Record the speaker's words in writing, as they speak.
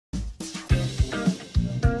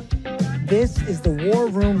This is the War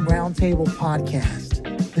Room Roundtable podcast,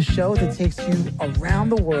 the show that takes you around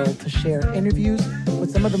the world to share interviews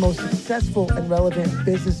with some of the most successful and relevant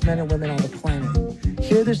businessmen and women on the planet.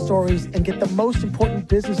 Hear their stories and get the most important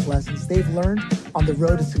business lessons they've learned on the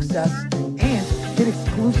road to success, and get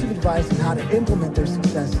exclusive advice on how to implement their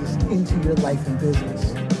successes into your life and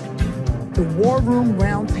business. The War Room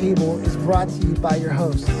Roundtable is brought to you by your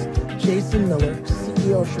hosts, Jason Miller,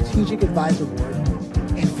 CEO of Strategic Advisor Board,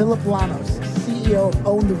 and Phillip Lanos, CEO of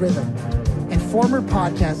Own the Rhythm, and former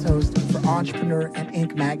podcast host for Entrepreneur and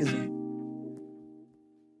Inc. magazine.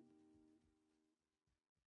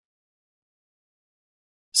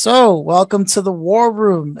 So, welcome to the War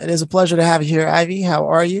Room. It is a pleasure to have you here, Ivy. How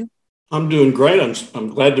are you? I'm doing great. I'm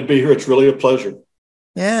glad to be here. It's really a pleasure.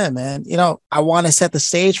 Yeah, man. You know, I want to set the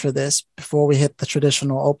stage for this before we hit the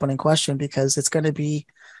traditional opening question, because it's going to be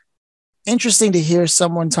interesting to hear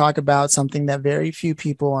someone talk about something that very few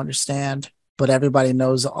people understand, but everybody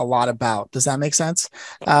knows a lot about. Does that make sense?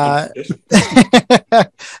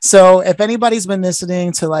 So if anybody's been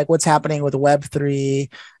listening to like what's happening with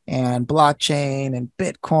Web3 and blockchain and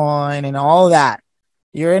Bitcoin and all that,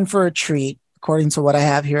 you're in for a treat. According to what I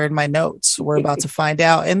have here in my notes, we're about to find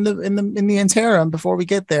out in the interim before we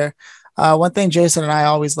get there. One thing Jason and I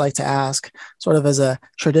always like to ask, sort of as a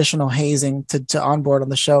traditional hazing to onboard on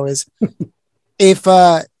the show, is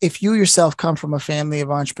if you yourself come from a family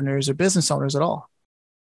of entrepreneurs or business owners at all.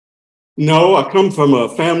 No, I come from a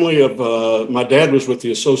family of, my dad was with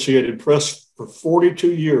the Associated Press for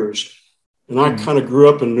 42 years. And I kind of grew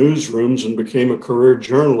up in newsrooms and became a career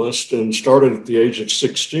journalist and started at the age of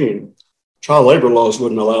 16. Child labor laws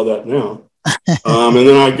wouldn't allow that now. And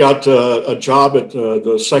then I got a job at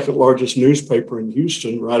the second largest newspaper in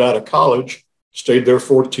Houston right out of college, stayed there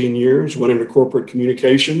 14 years, went into corporate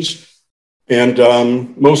communications, and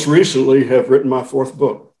most recently have written my fourth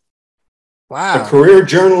book. Wow. A career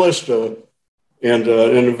journalist and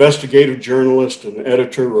an investigative journalist, an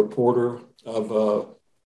editor, reporter. I've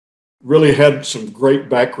really had some great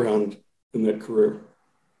background in that career.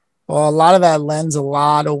 Well, a lot of that lends a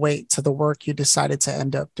lot of weight to the work you decided to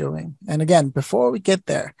end up doing. And again, before we get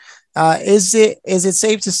there, is it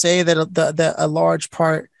safe to say that a large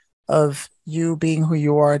part of you being who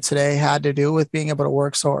you are today had to do with being able to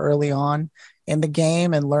work so early on in the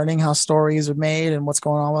game and learning how stories are made and what's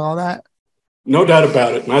going on with all that? No doubt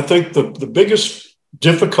about it. And I think the biggest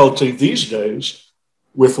difficulty these days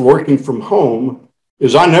with working from home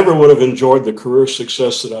is I never would have enjoyed the career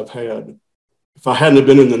success that I've had if I hadn't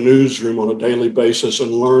been in the newsroom on a daily basis and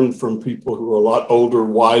learned from people who are a lot older,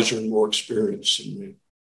 wiser, and more experienced than me.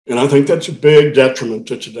 And I think that's a big detriment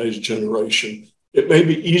to today's generation. It may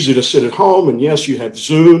be easy to sit at home, and yes, you have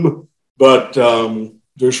Zoom, but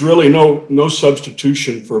there's really no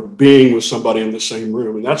substitution for being with somebody in the same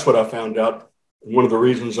room. And that's what I found out. And one of the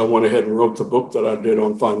reasons I went ahead and wrote the book that I did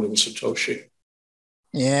on Finding Satoshi.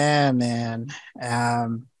 Yeah, man.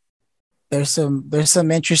 There's some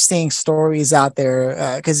interesting stories out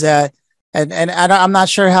there because and I'm not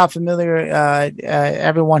sure how familiar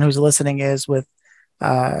everyone who's listening is with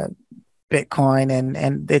Bitcoin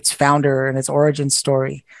and its founder and its origin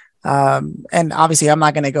story. And obviously, I'm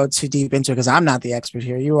not going to go too deep into it because I'm not the expert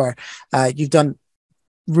here. You are. You've done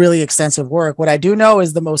really extensive work. What I do know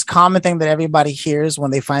is the most common thing that everybody hears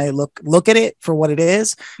when they finally look at it for what it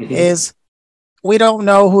is we don't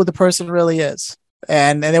know who the person really is.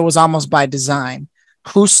 And it was almost by design.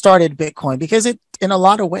 Who started Bitcoin? Because it, in a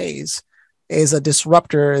lot of ways, is a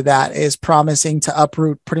disruptor that is promising to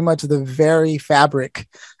uproot pretty much the very fabric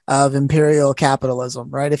of imperial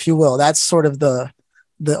capitalism, right? If you will. That's sort of the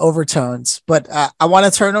overtones. But I want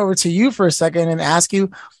to turn over to you for a second and ask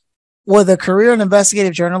you, well, the career in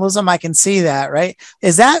investigative journalism, I can see that, right?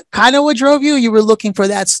 Is that kind of what drove you? You were looking for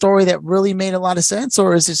that story that really made a lot of sense,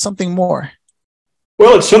 or is it something more?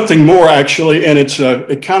 Well, it's something more, actually, and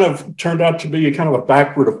it kind of turned out to be a kind of a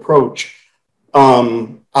backward approach. I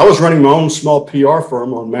was running my own small PR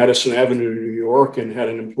firm on Madison Avenue, New York, and had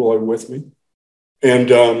an employee with me.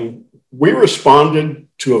 And we responded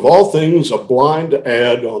to, of all things, a blind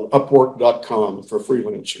ad on Upwork.com for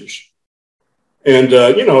freelancers. And,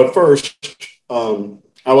 at first,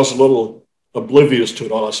 I was a little oblivious to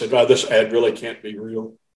it all. I said, this ad really can't be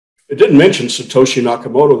real. It didn't mention Satoshi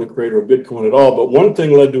Nakamoto, the creator of Bitcoin, at all, but one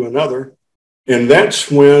thing led to another. And that's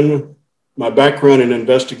when my background in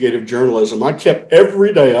investigative journalism, I kept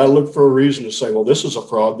every day, I looked for a reason to say, well, this is a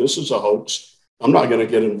fraud, this is a hoax. I'm not going to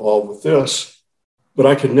get involved with this. But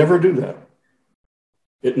I could never do that.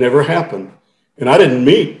 It never happened. And I didn't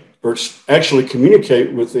meet or actually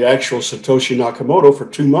communicate with the actual Satoshi Nakamoto for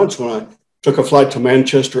 2 months when I took a flight to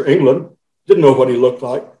Manchester, England. Didn't know what he looked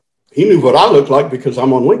like. he knew what I looked like because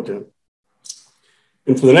I'm on LinkedIn.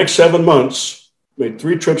 And for the next 7 months, made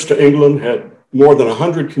 3 trips to England, had more than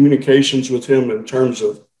 100 communications with him in terms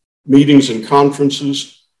of meetings and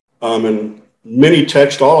conferences, and many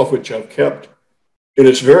texts, all of which I've kept. And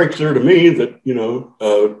it's very clear to me that,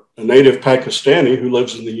 a native Pakistani who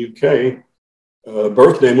lives in the UK,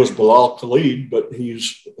 birth name was Bilal Khalid, but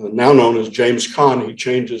he's now known as James Khan. He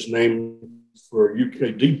changed his name for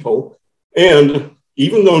UK depot. And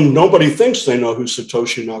even though nobody thinks they know who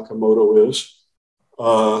Satoshi Nakamoto is,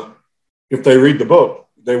 if they read the book,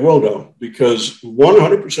 they will know, because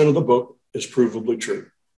 100% of the book is provably true,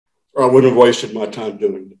 or I wouldn't have wasted my time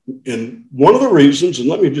doing it. And one of the reasons, and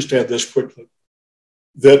let me just add this quickly,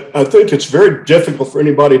 that I think it's very difficult for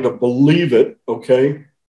anybody to believe it, okay?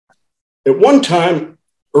 At one time,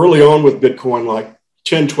 early on with Bitcoin, like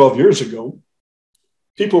 10, 12 years ago,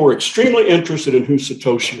 people were extremely interested in who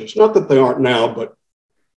Satoshi is. Not that they aren't now, but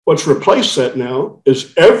what's replaced that now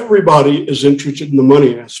is everybody is interested in the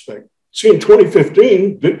money aspect. See, in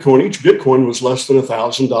 2015, each Bitcoin was less than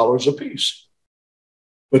 $1,000 a piece.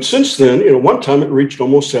 But since then, one time it reached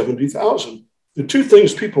almost 70,000. The 2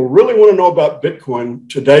 things people really want to know about Bitcoin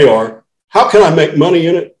today are, how can I make money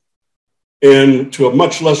in it? And to a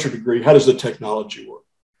much lesser degree, how does the technology work?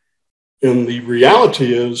 And the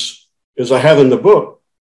reality is, as I have in the book,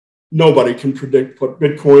 nobody can predict what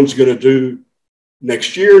Bitcoin's going to do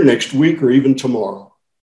next year, next week, or even tomorrow.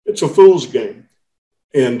 It's a fool's game.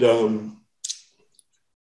 And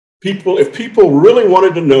if people really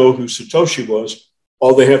wanted to know who Satoshi was,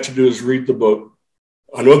 all they have to do is read the book.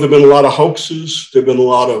 I know there have been a lot of hoaxes. There have been a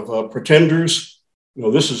lot of pretenders.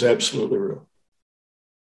 This is absolutely real.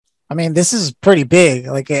 I mean, this is pretty big.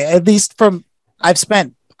 Like, at least I've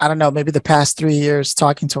spent, I don't know, maybe the past 3 years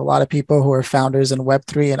talking to a lot of people who are founders in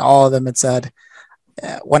Web3, and all of them had said,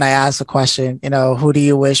 when I asked a question, who do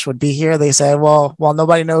you wish would be here? They said, well,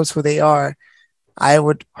 nobody knows who they are, I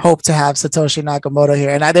would hope to have Satoshi Nakamoto here.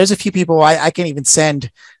 And there's a few people I can even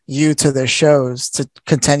send you to their shows to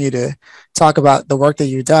continue to talk about the work that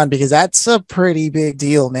you've done, because that's a pretty big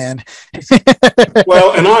deal, man.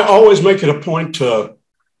 Well, and I always make it a point to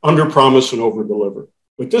under-promise and over-deliver.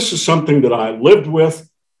 But this is something that I lived with.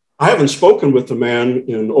 I haven't spoken with the man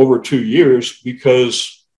in over 2 years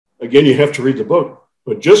because, again, you have to read the book.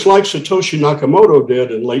 But just like Satoshi Nakamoto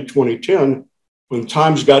did in late 2010, when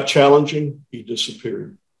times got challenging, he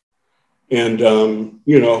disappeared. And,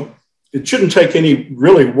 it shouldn't take any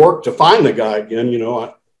really work to find the guy again.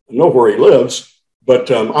 I know where he lives,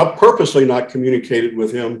 but I've purposely not communicated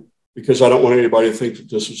with him because I don't want anybody to think that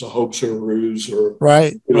this is a hoax or a ruse or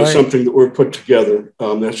something that we're put together.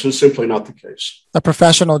 That's just simply not the case. A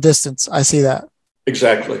professional distance. I see that.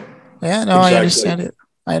 Exactly. Yeah, no, exactly.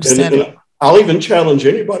 I understand it. And I'll even challenge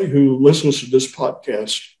anybody who listens to this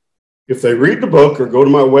podcast, if they read the book or go to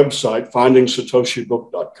my website,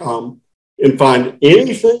 findingsatoshibook.com, and find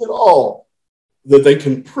anything at all that they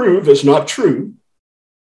can prove is not true,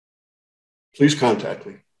 please contact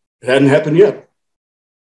me. It hadn't happened yet.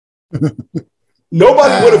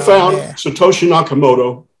 Nobody would have found Satoshi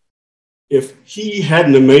Nakamoto if he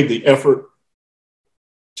hadn't have made the effort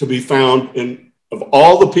to be found. And of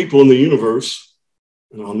all the people in the universe,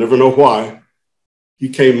 and I'll never know why, he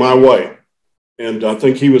came my way. And I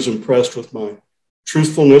think he was impressed with my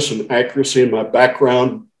truthfulness and accuracy and my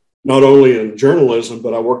background, not only in journalism,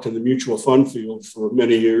 but I worked in the mutual fund field for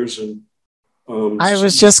many years. And I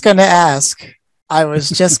was just going to ask,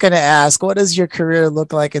 what does your career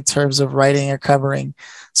look like in terms of writing or covering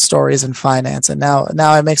stories in finance? And now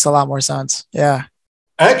it makes a lot more sense. Yeah.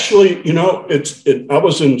 Actually, I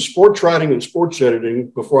was in sports writing and sports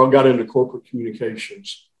editing before I got into corporate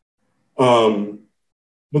communications. But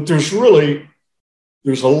there's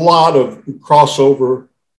a lot of crossover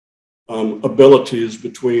abilities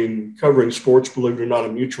between covering sports, believe it or not,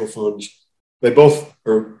 and mutual funds. They both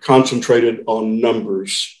are concentrated on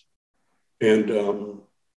numbers. And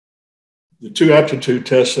the 2 aptitude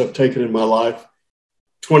tests I've taken in my life,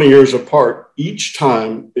 20 years apart, each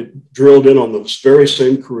time it drilled in on the very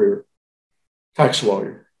same career, tax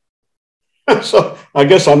lawyer. So I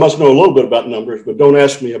guess I must know a little bit about numbers, but don't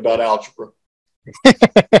ask me about algebra.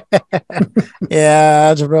 Yeah,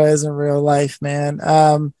 algebra isn't real life, man.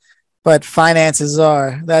 But finances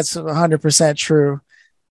are. That's 100% true.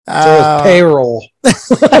 Payroll.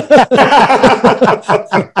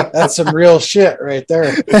 That's some real shit right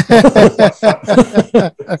there.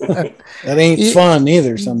 That ain't fun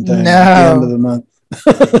either sometimes at the end of the month.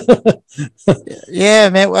 Yeah,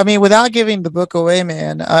 man. I mean, without giving the book away,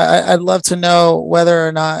 man, I'd love to know whether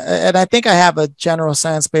or not, and I think I have a general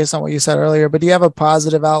sense based on what you said earlier, but do you have a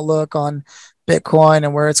positive outlook on Bitcoin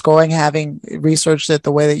and where it's going, having researched it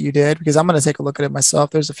the way that you did? Because I'm going to take a look at it myself.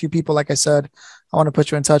 There's a few people, like I said, I want to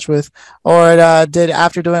put you in touch with. Or did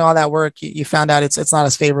after doing all that work, you found out it's not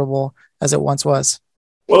as favorable as it once was?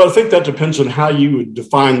 Well, I think that depends on how you would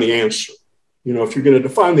define the answer. You know, if you're going to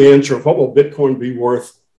define the answer of what will Bitcoin be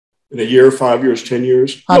worth in a year, 5 years, 10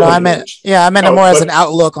 years. Oh, no, I meant it more as an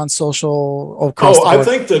outlook on social. I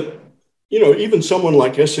think that, you know, even someone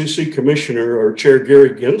like SEC Commissioner or Chair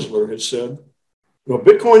Gary Gensler has said, you know,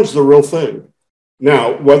 Bitcoin's the real thing.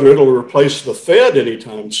 Now, whether it'll replace the Fed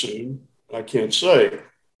anytime soon, I can't say.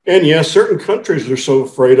 And yes, certain countries are so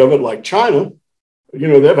afraid of it, like China, you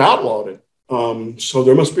know, they've outlawed it. So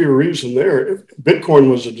there must be a reason there. If Bitcoin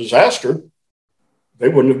was a disaster, they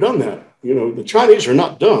wouldn't have done that. You know, the Chinese are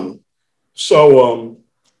not dumb. So,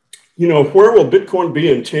 you know, where will Bitcoin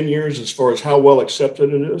be in 10 years as far as how well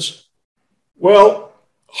accepted it is? Well,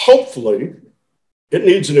 hopefully it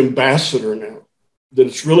needs an ambassador now that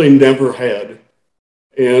it's really never had.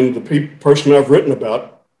 And the person I've written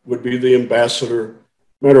about would be the ambassador.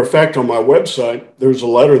 Matter of fact, on my website, there's a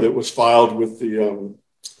letter that was filed with the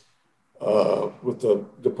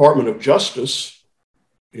Department of Justice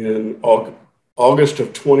in August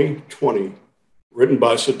of 2020, written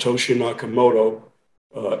by Satoshi Nakamoto,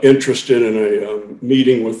 interested in a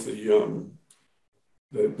meeting with the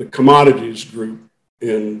commodities group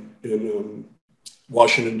in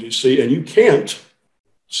Washington, D.C. And you can't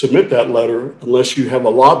submit that letter unless you have a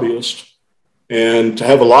lobbyist. And to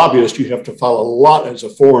have a lobbyist, you have to file a lot as a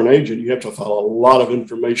foreign agent. You have to file a lot of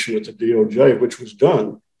information with the DOJ, which was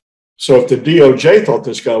done. So if the DOJ thought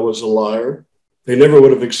this guy was a liar, they never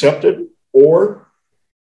would have accepted or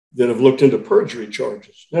that have looked into perjury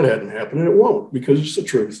charges. That hadn't happened, and it won't, because it's the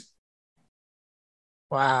truth.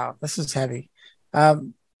 Wow, this is heavy.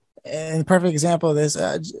 And a perfect example of this,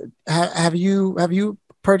 have you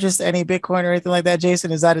purchased any Bitcoin or anything like that,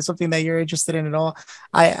 Jason? Is that something that you're interested in at all?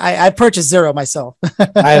 I purchased zero myself.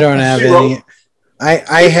 I don't have any.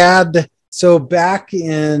 I had, so back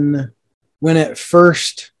in when it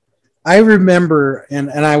first, I remember, and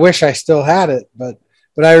I wish I still had it, but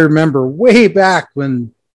I remember way back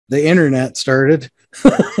when the internet started,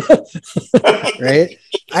 right?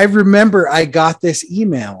 I remember I got this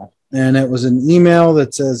email, and it was an email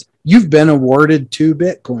that says, you've been awarded 2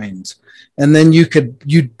 Bitcoins. And then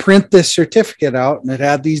you'd print this certificate out, and it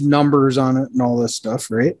had these numbers on it and all this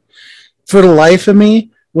stuff, right? For the life of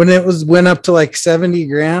me, when it went up to like 70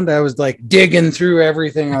 grand, I was like digging through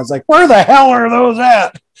everything. I was like, where the hell are those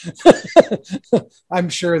at? I'm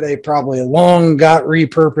sure they probably long got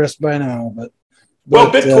repurposed by now, but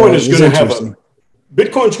Bitcoin's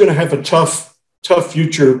going to have a tough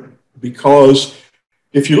future, because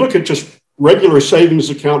if you look at just regular savings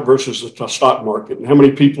account versus the stock market, and how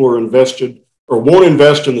many people are invested or won't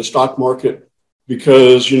invest in the stock market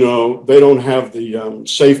because, you know, they don't have the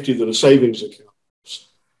safety that a savings account is.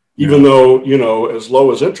 Even though, you know, as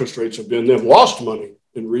low as interest rates have been, they've lost money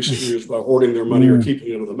in recent years by hoarding their money or keeping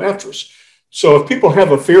it under the mattress. So if people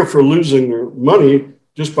have a fear for losing their money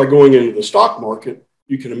just by going into the stock market,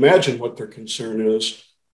 you can imagine what their concern is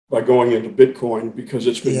by going into Bitcoin, because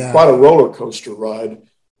it's been quite a roller coaster ride.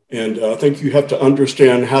 And I think you have to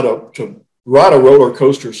understand how to ride a roller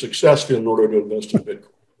coaster successfully in order to invest in Bitcoin.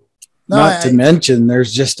 Not to mention,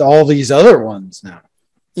 there's just all these other ones now.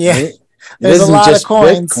 Yeah, right? There's a lot of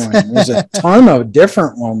coins. Bitcoin. There's a ton of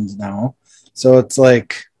different ones now. So it's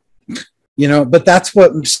like, you know, but that's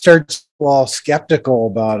what starts all skeptical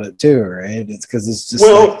about it too, right? It's because it's just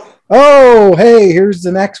like, oh, hey, here's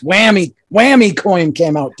the next whammy coin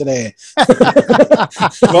came out today.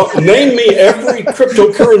 Well, name me every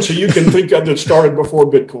cryptocurrency you can think of that started before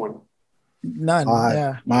Bitcoin. None.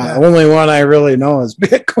 My only one I really know is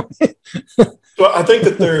Bitcoin. So I think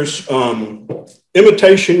that there's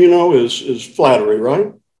imitation, you know, is flattery,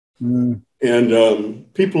 right? Mm.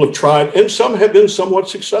 And people have tried, and some have been somewhat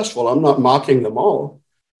successful. I'm not mocking them all,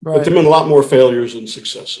 but there have been a lot more failures than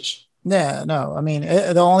successes. Yeah, no, I mean,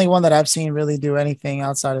 the only one that I've seen really do anything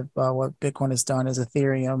outside of what Bitcoin has done is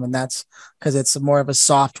Ethereum. And that's because it's more of a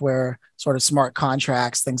software, sort of smart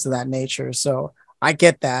contracts, things of that nature. So I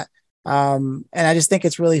get that. And I just think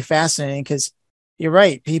it's really fascinating because you're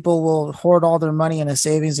right. People will hoard all their money in a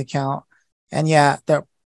savings account. And the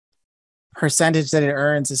percentage that it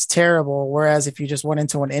earns is terrible. Whereas if you just went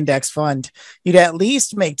into an index fund, you'd at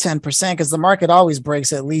least make 10%, because the market always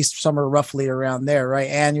breaks at least somewhere roughly around there, right?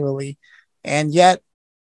 Annually. And yet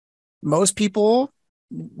most people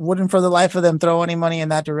wouldn't for the life of them throw any money in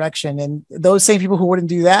that direction. And those same people who wouldn't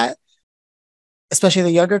do that, especially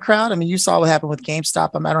the younger crowd. I mean, you saw what happened with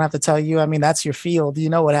GameStop. I don't have to tell you. I mean, that's your field. You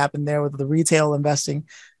know what happened there with the retail investing.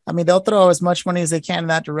 I mean, they'll throw as much money as they can in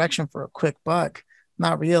that direction for a quick buck,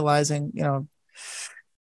 not realizing,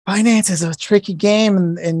 finance is a tricky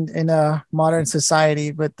game in a modern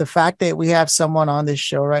society. But the fact that we have someone on this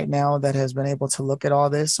show right now that has been able to look at all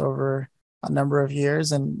this over a number of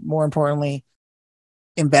years, and more importantly,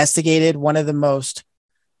 investigated one of the most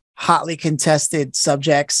hotly contested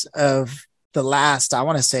subjects of the last, I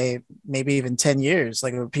want to say, maybe even 10 years,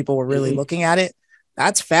 like people were really looking at it.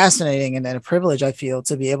 That's fascinating and a privilege, I feel,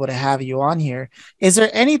 to be able to have you on here. Is there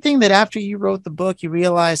anything that after you wrote the book, you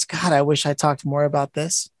realized, God, I wish I talked more about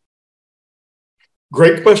this?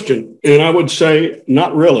 Great question. And I would say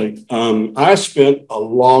not really. I spent a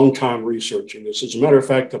long time researching this. As a matter of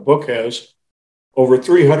fact, the book has over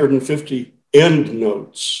 350 end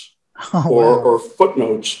notes or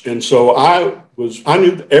footnotes. And so I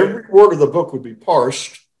knew that every word of the book would be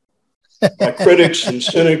parsed by critics and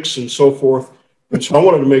cynics and so forth. And so I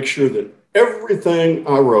wanted to make sure that everything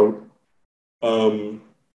I wrote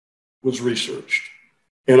was researched.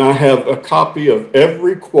 And I have a copy of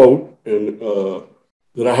every quote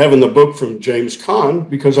that I have in the book from James Caan,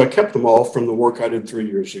 because I kept them all from the work I did 3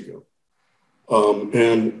 years ago.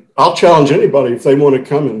 And I'll challenge anybody, if they want to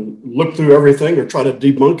come and look through everything or try to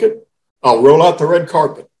debunk it, I'll roll out the red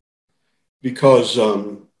carpet, because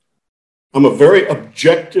I'm a very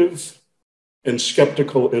objective and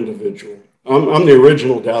skeptical individual. I'm the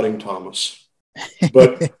original Doubting Thomas.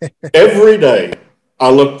 But every day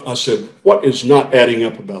I said, what is not adding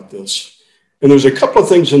up about this? And there's a couple of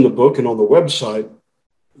things in the book and on the website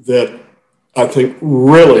that I think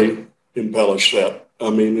really embellish that. I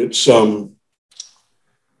mean, it's some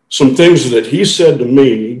things that he said to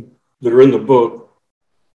me that are in the book.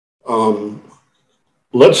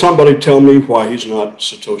 Let somebody tell me why he's not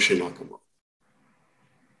Satoshi Nakamoto.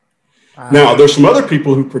 Now, there's some other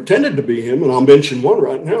people who pretended to be him, and I'll mention one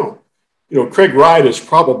right now. Craig Wright is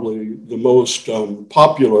probably the most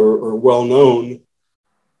popular or well-known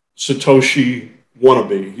Satoshi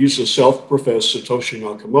wannabe. He's a self-professed Satoshi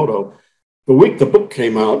Nakamoto. The week the book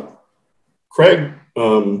came out, Craig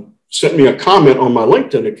sent me a comment on my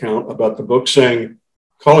LinkedIn account about the book,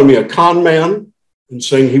 calling me a con man and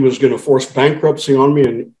saying he was going to force bankruptcy on me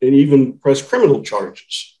and even press criminal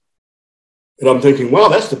charges. And I'm thinking, wow,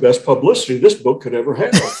 that's the best publicity this book could ever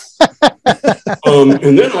have.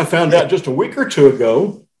 And then I found out just a week or two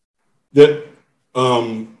ago that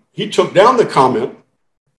he took down the comment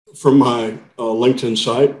from my LinkedIn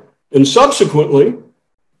site and subsequently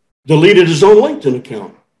deleted his own LinkedIn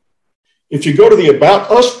account. If you go to the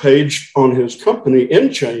About Us page on his company,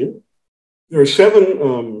 InChain, there are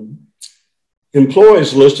 7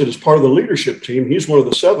 employees listed as part of the leadership team. He's one of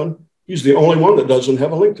the 7. He's the only one that doesn't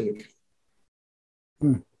have a LinkedIn account.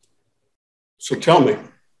 So tell me.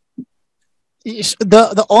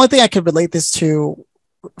 The only thing I could relate this to,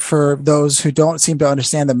 for those who don't seem to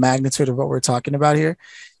understand the magnitude of what we're talking about here,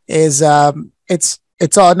 is it's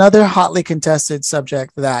another hotly contested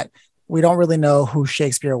subject that we don't really know who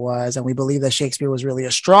Shakespeare was, and we believe that Shakespeare was really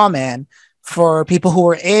a straw man for people who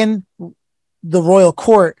were in the royal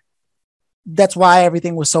court. That's why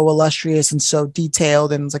everything was so illustrious and so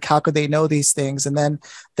detailed, and it's like, how could they know these things? And then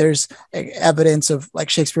there's evidence of, like,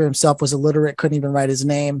 Shakespeare himself was illiterate, couldn't even write his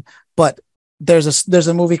name. But there's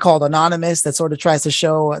a movie called Anonymous that sort of tries to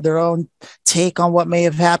show their own take on what may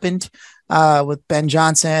have happened with Ben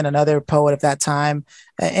Jonson, another poet of that time.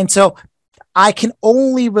 And so I can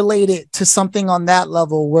only relate it to something on that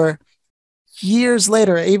level, where years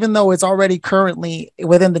later, even though it's already currently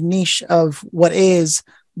within the niche of what is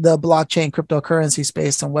the blockchain cryptocurrency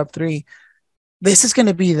space and Web3, this is going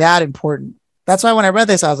to be that important. That's why when I read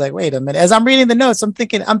this, I was like, wait a minute. As I'm reading the notes, I'm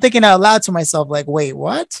thinking out loud to myself, like, wait,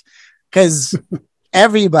 what? Because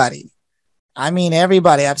everybody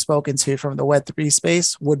I've spoken to from the Web3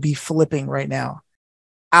 space would be flipping right now,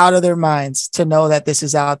 out of their minds, to know that this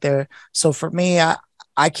is out there. So for me,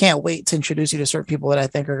 I can't wait to introduce you to certain people that I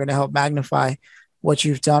think are going to help magnify what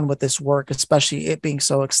you've done with this work, especially it being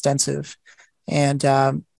so extensive. And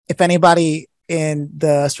if anybody in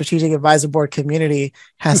the Strategic Advisor Board community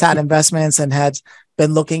has had investments and has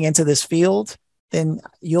been looking into this field, then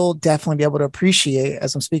you'll definitely be able to appreciate,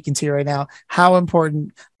 as I'm speaking to you right now, how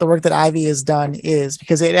important the work that Ivy has done is,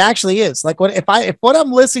 because it actually is. Like, if what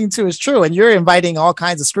I'm listening to is true, and you're inviting all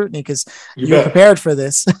kinds of scrutiny because you're prepared for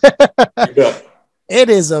this, it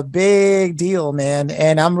is a big deal, man.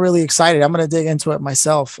 And I'm really excited. I'm going to dig into it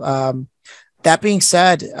myself. That being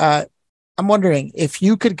said, I'm wondering if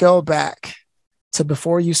you could go back to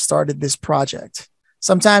before you started this project.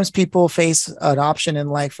 Sometimes people face an option in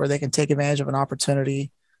life where they can take advantage of an opportunity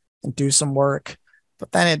and do some work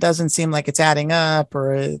but then it doesn't seem like it's adding up,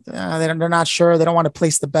 or they're not sure. They don't want to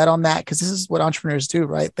place the bet on that, because this is what entrepreneurs do,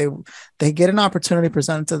 right? They get an opportunity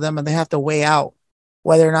presented to them, and they have to weigh out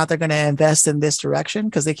whether or not they're going to invest in this direction,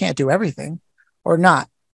 because they can't do everything, or not.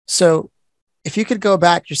 So if you could go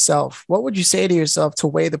back yourself, what would you say to yourself to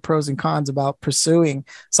weigh the pros and cons about pursuing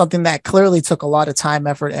something that clearly took a lot of time,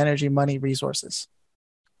 effort, energy, money, resources?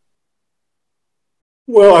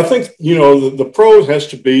 Well, I think, the pros has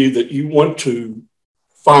to be that you want to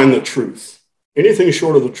find the truth. Anything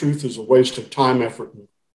short of the truth is a waste of time, effort.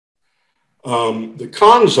 The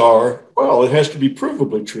cons are, well, it has to be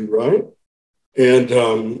provably true, right? And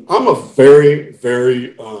I'm a very,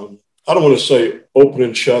 very, I don't want to say open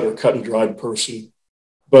and shut or cut and dried person,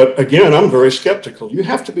 but again, I'm very skeptical. You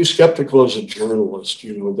have to be skeptical as a journalist.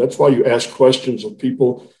 That's why you ask questions of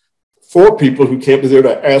people, for people who can't be there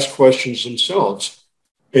to ask questions themselves.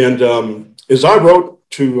 And as I wrote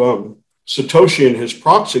to Satoshi and his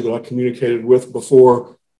proxy that I communicated with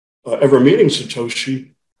before ever meeting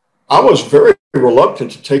Satoshi, I was very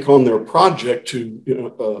reluctant to take on their project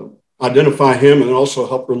to identify him and also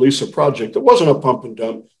help release a project. It wasn't a pump and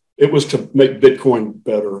dump. It was to make Bitcoin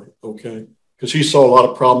better, okay? Because he saw a lot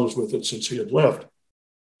of problems with it since he had left.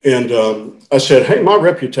 And I said, hey, my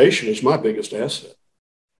reputation is my biggest asset.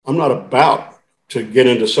 I'm not about to get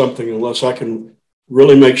into something unless I can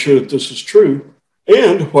really make sure that this is true.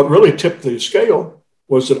 And what really tipped the scale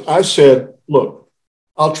was that I said, look,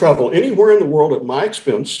 I'll travel anywhere in the world at my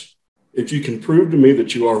expense if you can prove to me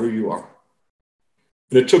that you are who you are.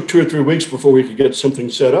 And it took 2 or 3 weeks before we could get something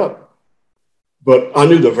set up. But I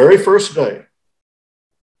knew the very first day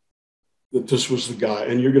that this was the guy.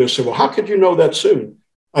 And you're going to say, well, how could you know that soon?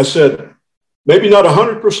 I said, maybe not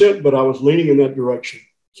 100%, but I was leaning in that direction.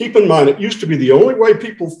 Keep in mind, it used to be the only way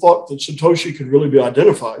people thought that Satoshi could really be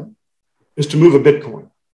identified is to move a Bitcoin,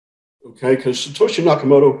 okay? Because Satoshi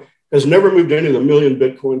Nakamoto has never moved any of the million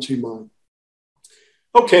Bitcoins he mined.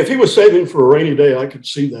 Okay, if he was saving for a rainy day, I could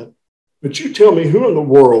see that. But you tell me who in the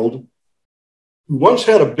world who once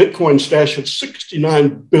had a Bitcoin stash of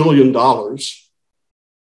 $69 billion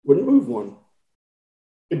wouldn't move one?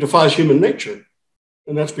 It defies human nature.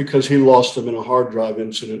 And that's because he lost them in a hard drive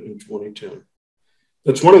incident in 2010.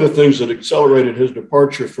 That's one of the things that accelerated his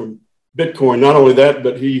departure from Bitcoin. Not only that,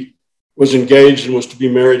 but he was engaged and was to be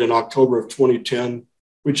married in October of 2010,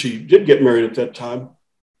 which he did get married at that time.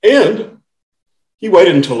 And he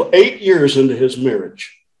waited until 8 years into his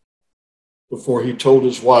marriage before he told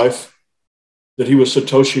his wife that he was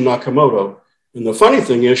Satoshi Nakamoto. And the funny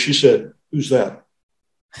thing is, she said, who's that?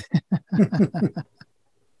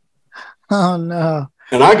 Oh, no.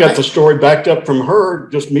 And I got the story backed up from her,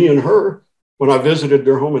 just me and her, when I visited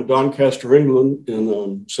their home in Doncaster, England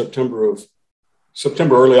in September,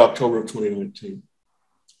 early October of 2019.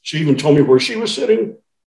 She even told me where she was sitting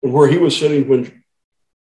and where he was sitting when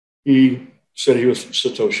he said he was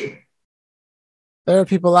Satoshi. There are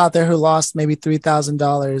people out there who lost maybe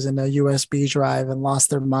 $3,000 in a USB drive and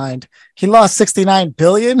lost their mind. He lost 69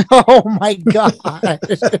 billion. Oh my God.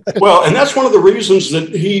 Well, and that's one of the reasons that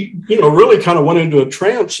he, really kind of went into a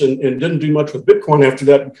trance and didn't do much with Bitcoin after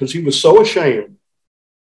that, because he was so ashamed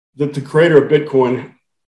that the creator of Bitcoin,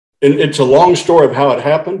 and it's a long story of how it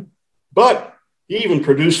happened, but he even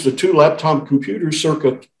produced the 2 laptop computers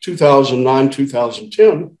circa 2009,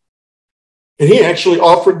 2010. And he actually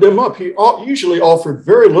offered them up. He usually offered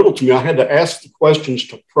very little to me. I had to ask the questions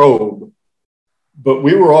to probe. But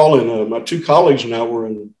we were all in, my 2 colleagues and I were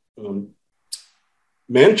in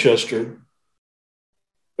Manchester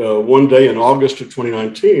one day in August of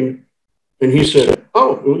 2019. And he said,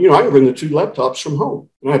 oh, well, I can bring the 2 laptops from home.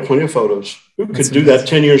 And I had plenty of photos. Who could do that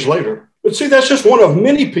 10 years later? But see, that's just one of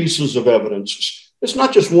many pieces of evidence. It's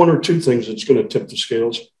not just 1 or 2 things that's going to tip the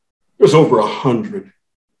scales. There's over 100.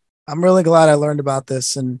 I'm really glad I learned about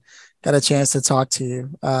this and got a chance to talk to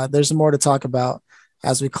you. There's more to talk about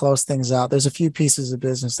as we close things out. There's a few pieces of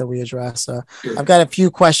business that we address. Sure. I've got a few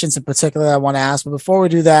questions in particular I want to ask, but before we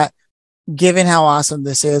do that, given how awesome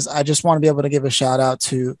this is, I just want to be able to give a shout out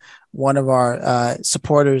to one of our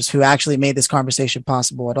supporters who actually made this conversation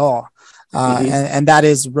possible at all. And that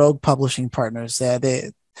is Rogue Publishing Partners.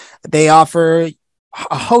 They offer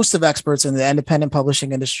a host of experts in the independent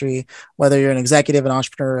publishing industry, whether you're an executive, an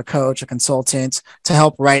entrepreneur, a coach, a consultant, to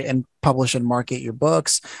help write and publish and market your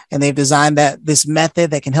books. And they've designed this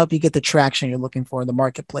method that can help you get the traction you're looking for in the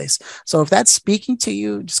marketplace. So if that's speaking to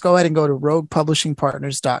you, just go ahead and go to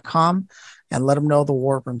roguepublishingpartners.com and let them know the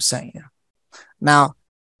War Room sent you. Now,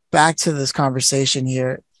 back to this conversation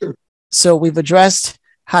here. So we've addressed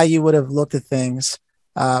how you would have looked at things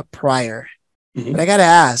prior. But I got to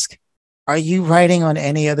ask, are you writing on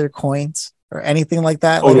any other coins? or anything like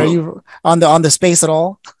that? Oh, Like, no. are you on the space at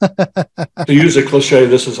all? To use a cliche,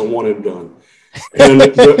 this is a one and done. And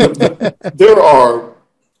there are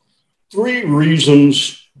three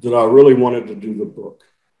reasons that I really wanted to do the book.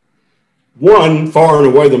 One, far and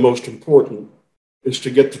away the most important, is to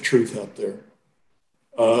get the truth out there.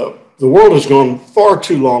 The world has gone far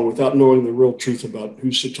too long without knowing the real truth about who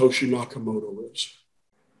Satoshi Nakamoto is.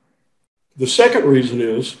 The second reason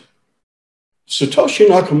is Satoshi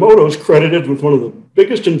Nakamoto is credited with one of the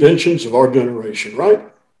biggest inventions of our generation,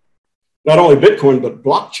 right? Not only Bitcoin, but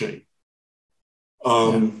blockchain.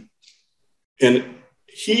 And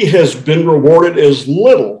he has been rewarded as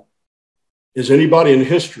little as anybody in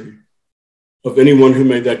history of anyone who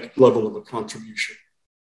made that level of a contribution.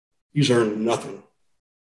 He's earned nothing.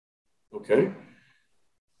 Okay?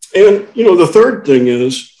 And, the third thing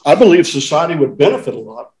is, I believe society would benefit a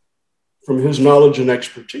lot from his knowledge and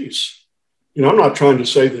expertise. I'm not trying to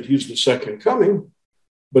say that he's the second coming,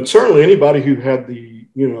 but certainly anybody who had the,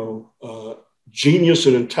 genius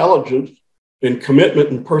and intelligence and commitment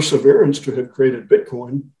and perseverance to have created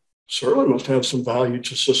Bitcoin certainly must have some value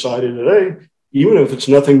to society today, even if it's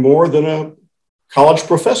nothing more than a college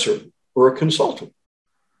professor or a consultant.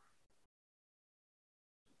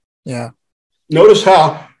 Yeah. Notice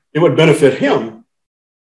how it would benefit him.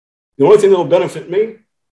 The only thing that will benefit me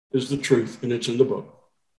is the truth, and it's in the book.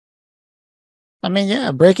 I mean,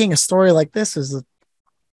 yeah, breaking a story like this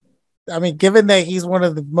given that he's one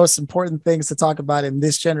of the most important things to talk about in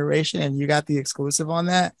this generation, and you got the exclusive on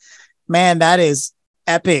that, man, that is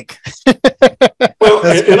epic. Well,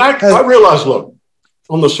 and I realize, look,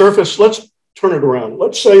 on the surface, let's turn it around.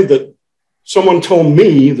 Let's say that someone told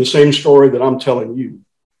me the same story that I'm telling you.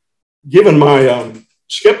 Given my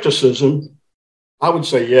skepticism, I would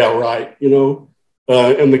say, yeah, right,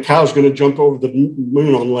 and the cow's going to jump over the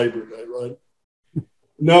moon on Labor Day, right?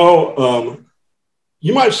 No,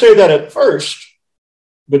 you might say that at first,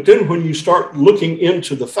 but then when you start looking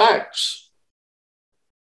into the facts,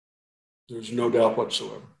 there's no doubt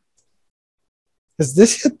whatsoever. Has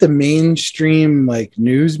this hit the mainstream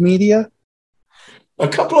news media? A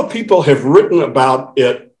couple of people have written about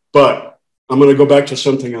it, but I'm going to go back to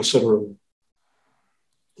something I said earlier.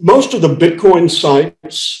 Most of the Bitcoin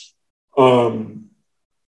sites,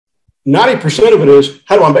 90% of it is,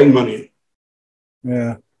 how do I make money?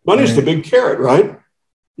 Yeah. Money is the big carrot, right?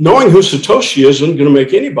 Knowing who Satoshi is isn't going to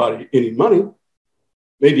make anybody any money.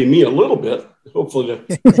 Maybe me a little bit, hopefully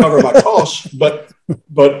to cover my costs. But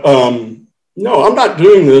no, I'm not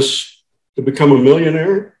doing this to become a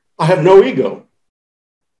millionaire. I have no ego.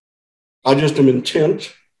 I just am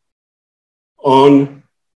intent on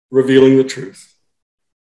revealing the truth.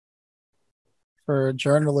 For a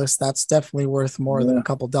journalist, that's definitely worth more than a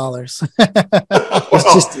couple dollars.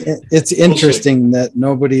 It's interesting that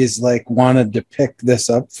nobody's wanted to pick this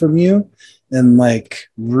up from you and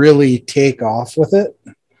really take off with it.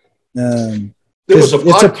 There was a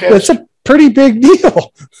podcast. It's a pretty big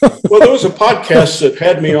deal. Well, there was a podcast that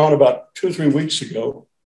had me on about 2 or 3 weeks ago.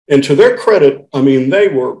 And to their credit, they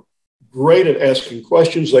were great at asking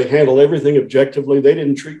questions. They handled everything objectively. They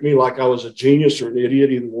didn't treat me like I was a genius or an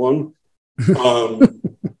idiot, either one.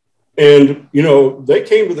 And, they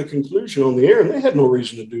came to the conclusion on the air, and they had no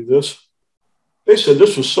reason to do this. They said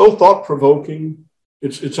this was so thought-provoking.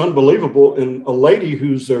 It's unbelievable. And a lady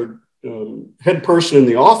who's their head person in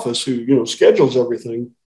the office who, schedules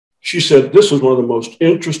everything, she said this was one of the most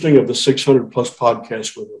interesting of the 600 plus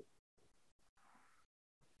podcasts with it.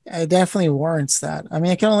 It definitely warrants that.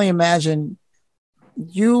 I can only imagine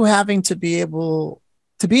you having to be able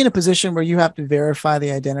to be in a position where you have to verify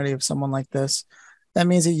the identity of someone like this. That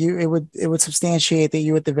means that it would substantiate that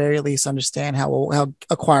you at the very least understand how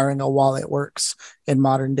acquiring a wallet works in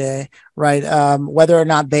modern day, right? Whether or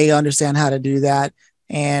not they understand how to do that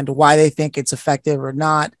and why they think it's effective or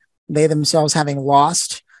not, they themselves having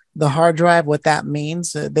lost the hard drive, what that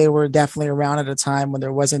means. They were definitely around at a time when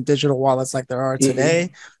there wasn't digital wallets like there are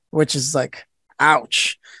today, which is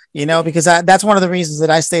ouch, because that's one of the reasons that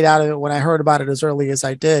I stayed out of it when I heard about it as early as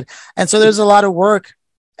I did. And so there's a lot of work,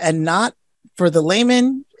 and not for the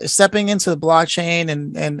layman stepping into the blockchain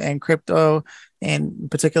and crypto, and in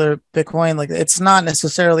particular Bitcoin. It's not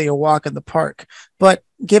necessarily a walk in the park, but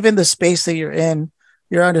given the space that you're in,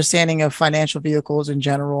 your understanding of financial vehicles in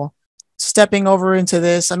general, stepping over into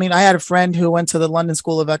this. I had a friend who went to the London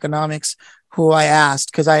School of Economics who I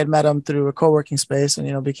asked, because I had met him through a co-working space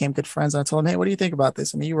and, became good friends. And I told him, hey, what do you think about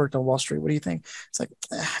this? You worked on Wall Street. What do you think? It's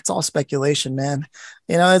it's all speculation, man.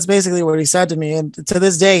 That's basically what he said to me. And to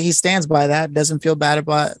this day, he stands by that. Doesn't feel bad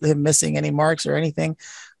about him missing any marks or anything.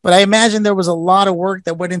 But I imagine there was a lot of work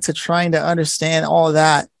that went into trying to understand all of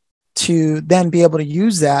that to then be able to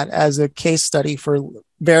use that as a case study for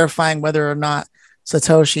verifying whether or not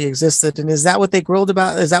Satoshi existed. And is that what they grilled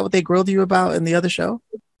about? Is that what they grilled you about in the other show?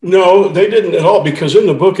 No, they didn't at all, because in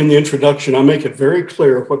the book, in the introduction, I make it very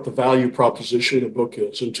clear what the value proposition of the book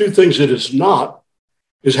is. And two things it is not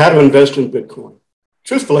is how to invest in Bitcoin.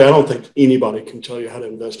 Truthfully, I don't think anybody can tell you how to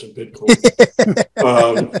invest in Bitcoin.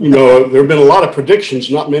 There have been a lot of predictions,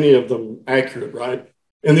 not many of them accurate, right?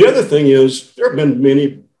 And the other thing is there have been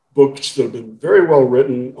many books that have been very well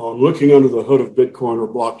written on looking under the hood of Bitcoin or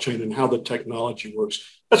blockchain and how the technology works.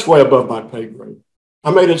 That's way above my pay grade. I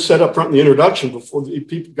made it set up front in the introduction before the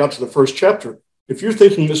people got to the first chapter. If you're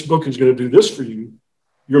thinking this book is going to do this for you,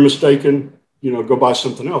 you're mistaken. Go buy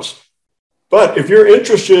something else. But if you're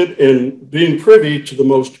interested in being privy to the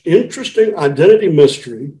most interesting identity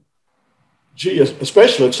mystery,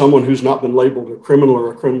 especially as someone who's not been labeled a criminal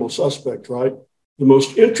or a criminal suspect, right? The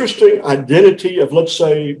most interesting identity of, let's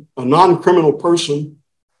say, a non-criminal person,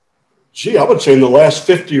 I would say in the last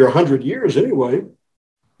 50 or 100 years anyway,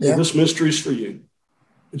 this mystery is for you.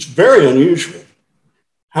 It's very unusual.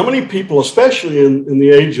 How many people, especially in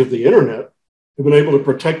the age of the internet, have been able to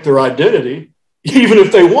protect their identity, even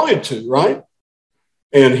if they wanted to, right?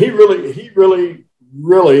 And he really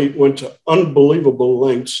went to unbelievable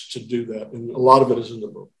lengths to do that. And a lot of it is in the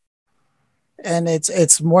book. And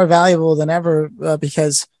it's more valuable than ever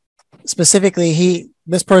because specifically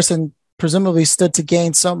this person presumably stood to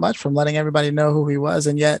gain so much from letting everybody know who he was.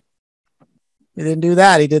 And yet he didn't do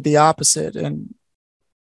that. He did the opposite. And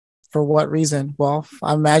for what reason? Well,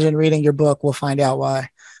 I imagine reading your book, we'll find out why.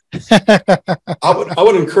 I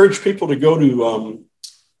would encourage people to go to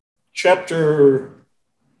chapter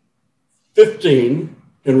 15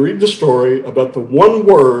 and read the story about the one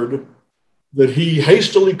word that he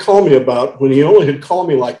hastily called me about when he only had called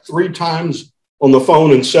me like 3 times on the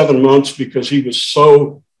phone in 7 months because he was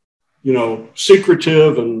so,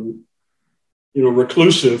 secretive and,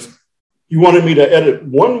 reclusive. He wanted me to edit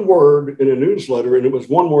one word in a newsletter, and it was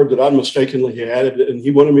one word that I mistakenly added, and he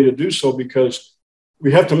wanted me to do so because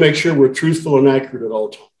we have to make sure we're truthful and accurate at all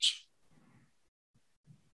times.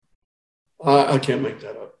 I can't make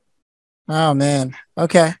that up. Oh, man.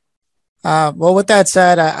 Okay. Well, with that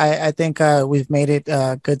said, I think we've made it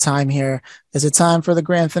a good time here. Is it time for the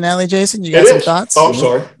grand finale, Jason? You got some thoughts? Oh, I'm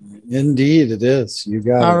sorry. Indeed, it is. You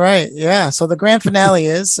got it. All right. Yeah. So the grand finale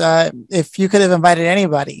is if you could have invited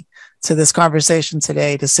anybody to this conversation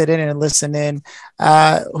today to sit in and listen in,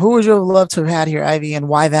 who would you have loved to have had here, Ivy, and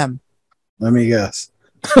why them? Let me guess.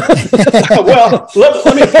 Well,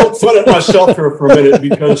 let me poke fun at myself here for a minute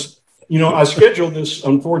because, I scheduled this,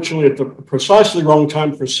 unfortunately, at the precisely wrong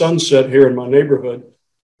time for sunset here in my neighborhood.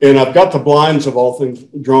 And I've got the blinds of all things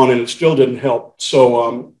drawn, and it still didn't help.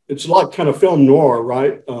 So it's like kind of film noir,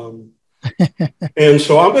 right? And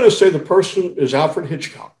so I'm going to say the person is Alfred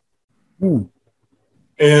Hitchcock.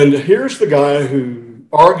 And here's the guy who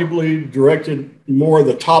arguably directed more of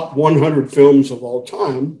the top 100 films of all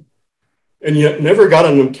time, and yet never got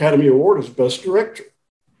an Academy Award as Best Director.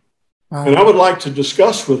 And I would like to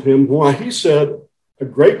discuss with him why he said a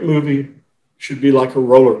great movie should be like a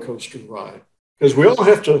roller coaster ride. Because we all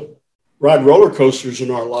have to ride roller coasters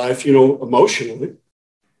in our life, emotionally.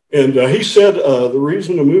 And he said the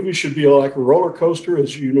reason a movie should be like a roller coaster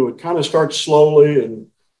is, it kind of starts slowly and,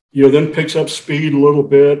 then picks up speed a little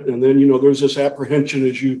bit. And then, there's this apprehension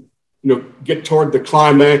as you get toward the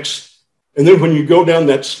climax. And then when you go down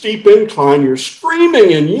that steep incline, you're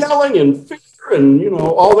screaming and yelling and fear and,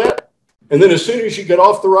 all that. And then as soon as you get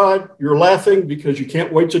off the ride, you're laughing because you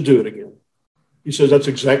can't wait to do it again. He says that's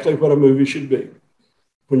exactly what a movie should be.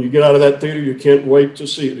 When you get out of that theater, you can't wait to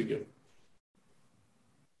see it again.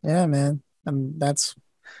 Yeah, man. It's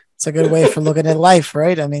a good way for looking at life,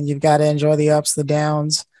 right? I mean, you've got to enjoy the ups, the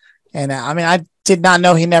downs. And I did not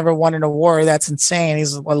know he never won an award. That's insane.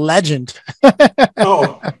 He's a legend.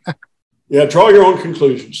 Oh, yeah. Draw your own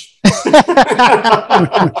conclusions.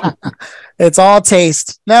 It's all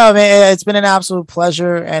taste. No, man, it's been an absolute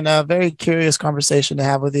pleasure and a very curious conversation to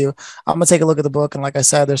have with you. I'm going to take a look at the book. And like I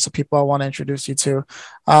said, there's some people I want to introduce you to.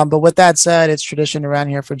 But with that said, it's tradition around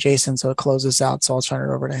here for Jason. So it closes out. So I'll turn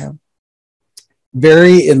it over to him.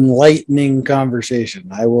 Very enlightening conversation.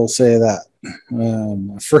 I will say that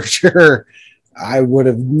for sure. I would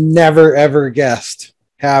have never, ever guessed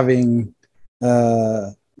having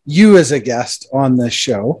you as a guest on this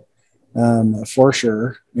show. For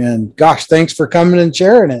sure. And gosh, thanks for coming and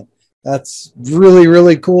sharing it. That's really,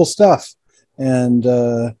 really cool stuff. And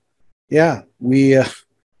you got me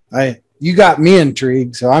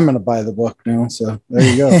intrigued, so I'm going to buy the book now. So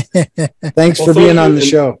there you go. Thanks for being on the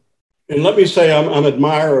show. And let me say, I'm an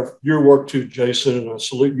admirer of your work too, Jason, and I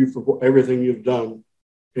salute you for everything you've done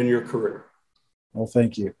in your career. Well,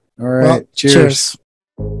 thank you. All right. Well, cheers.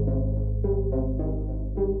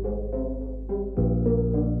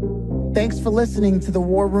 Thanks for listening to the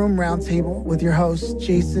War Room Roundtable with your hosts,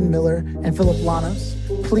 Jason Miller and Phillip Lanos.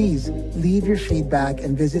 Please leave your feedback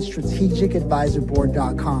and visit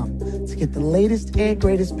strategicadvisorboard.com to get the latest and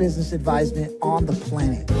greatest business advisement on the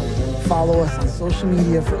planet. Follow us on social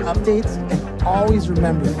media for updates, and always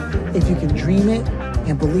remember, if you can dream it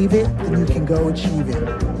and believe it, then you can go achieve it.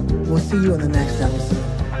 We'll see you in the next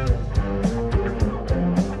episode.